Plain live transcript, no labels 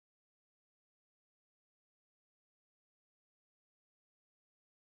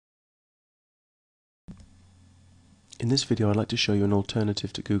In this video I'd like to show you an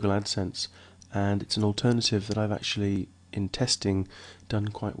alternative to Google Adsense, and it's an alternative that I've actually in testing done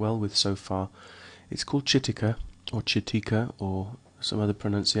quite well with so far. It's called Chitika or Chitika or some other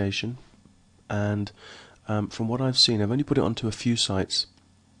pronunciation, and from what I've seen, I've only put it onto a few sites,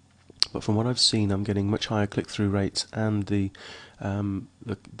 but from what I've seen I'm getting much higher click-through rates, and the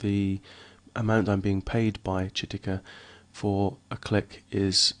amount I'm being paid by Chitika for a click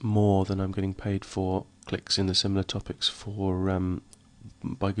is more than I'm getting paid for clicks in the similar topics for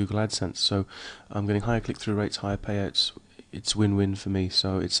by Google AdSense. So I'm getting higher click-through rates, higher payouts. It's win-win for me,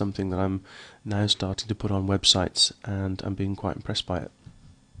 so it's something that I'm now starting to put on websites, and I'm being quite impressed by it.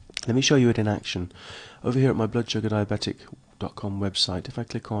 Let me show you it in action. Over here at my bloodsugarddiabetic.com website, if I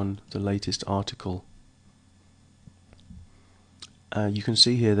click on the latest article, you can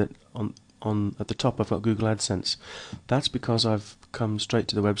see here that at the top I've got Google AdSense. That's because I've come straight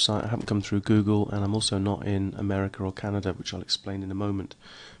to the website. I haven't come through Google, and I'm also not in America or Canada, which I'll explain in a moment.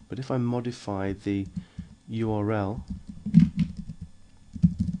 But if I modify the URL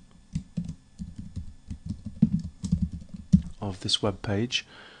of this web page,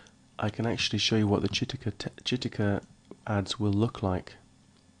 I can actually show you what the Chitika ads will look like.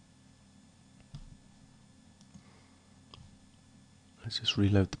 Let's just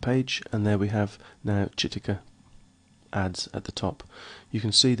reload the page, and there we have now Chitika ads at the top. You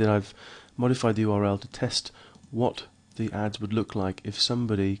can see that I've modified the URL to test what the ads would look like if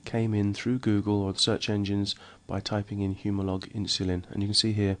somebody came in through Google or the search engines by typing in Humalog insulin. And you can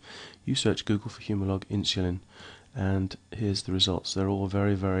see here, you search Google for Humalog insulin, and here's the results. They're all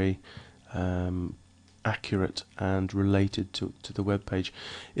very, very accurate and related to the web page.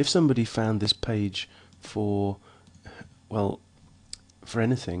 If somebody found this page for, well, for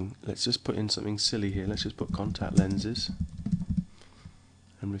anything, let's just put in something silly here. Let's just put contact lenses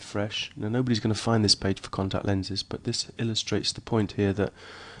and refresh. Now nobody's going to find this page for contact lenses, but this illustrates the point here that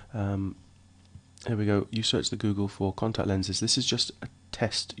here we go, you search the Google for contact lenses. This is just a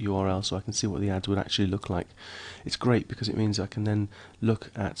test URL, so I can see what the ads would actually look like. It's great because it means I can then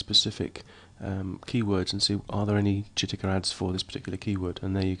look at specific keywords and see, are there any Chitika ads for this particular keyword,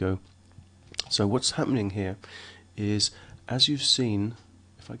 and there you go. So what's happening here is, as you've seen,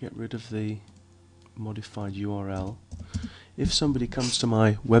 if I get rid of the modified URL, if somebody comes to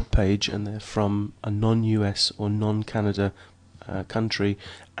my web page and they're from a non-US or non-Canada country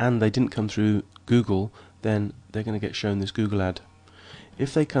and they didn't come through Google, then they're going to get shown this Google ad.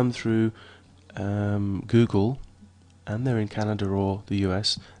 If they come through Google and they're in Canada or the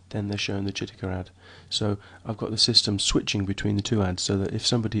US, then they're shown the Chitika ad. So I've got the system switching between the two ads, so that if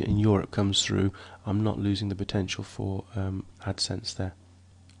somebody in Europe comes through, I'm not losing the potential for AdSense there.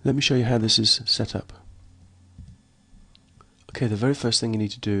 Let me show you how this is set up. Okay, the very first thing you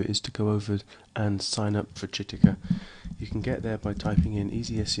need to do is to go over and sign up for Chitika. You can get there by typing in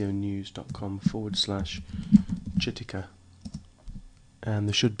easyseonews.com/Chitika, and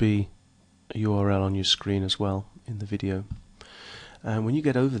there should be a URL on your screen as well in the video. And when you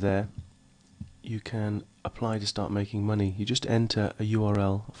get over there, you can apply to start making money. You just enter a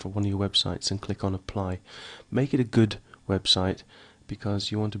URL for one of your websites and click on apply. Make it a good website, because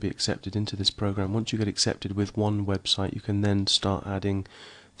you want to be accepted into this program. Once you get accepted with one website, you can then start adding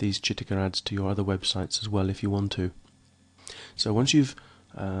these Chitika ads to your other websites as well if you want to. So once you've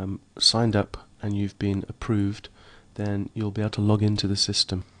signed up and you've been approved, then you'll be able to log into the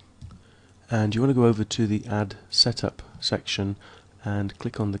system. And you want to go over to the ad setup section and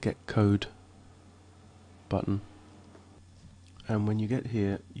click on the get code button, and when you get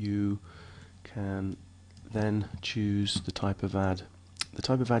here you can then choose the type of ad. The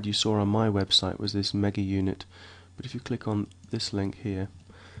type of ad you saw on my website was this mega unit, but if you click on this link here,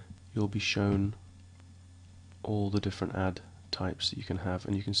 you'll be shown all the different ad types that you can have,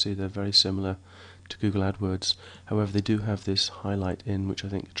 and you can see they're very similar to Google AdWords. However, they do have this highlight in, which I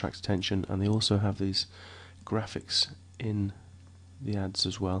think attracts attention, and they also have these graphics in the ads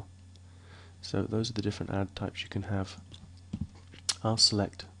as well. So those are the different ad types you can have. I'll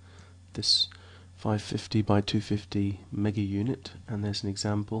select this 550 by 250 mega unit, and there's an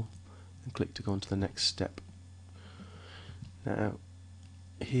example, and click to go on to the next step. Now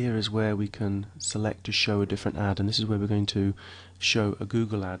here is where we can select to show a different ad, and this is where we're going to show a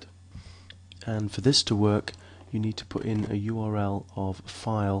Google ad. And for this to work, you need to put in a URL of a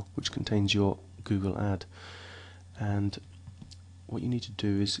file which contains your Google ad. And what you need to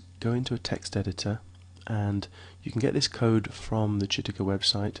do is go into a text editor, and you can get this code from the Chitika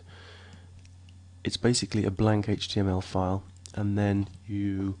website. It's basically a blank HTML file, and then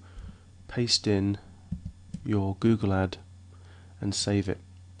you paste in your Google ad and save it.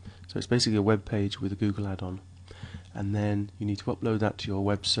 So it's basically a web page with a Google ad on. and then you need to upload that to your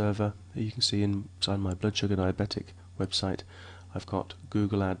web server. Here you can see inside my Blood Sugar Diabetic website I've got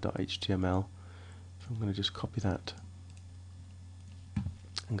googlead.html. So I'm going to just copy that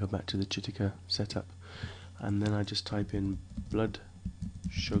and go back to the Chitika setup, and then I just type in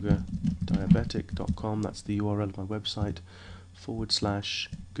bloodsugarddiabetic.com, that's the URL of my website,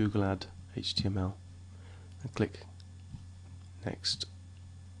 / Google Ad HTML, and click next.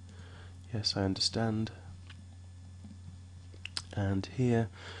 Yes, I understand. And here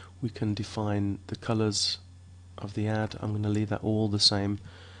we can define the colors of the ad. I'm going to leave that all the same,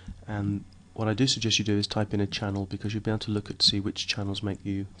 and what I do suggest you do is type in a channel, because you'll be able to look at see which channels make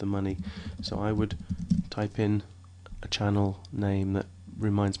you the money. So I would type in a channel name that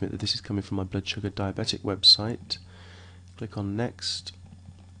reminds me that this is coming from my Blood Sugar Diabetic website. Click on next,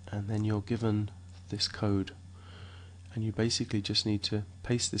 and then you're given this code, and you basically just need to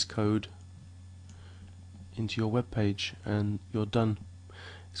paste this code into your web page and you're done.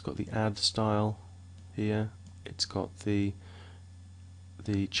 It's got the ad style here, it's got the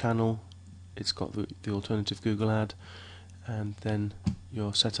channel, it's got the alternative Google ad, and then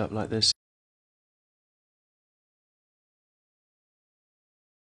you're set up like this.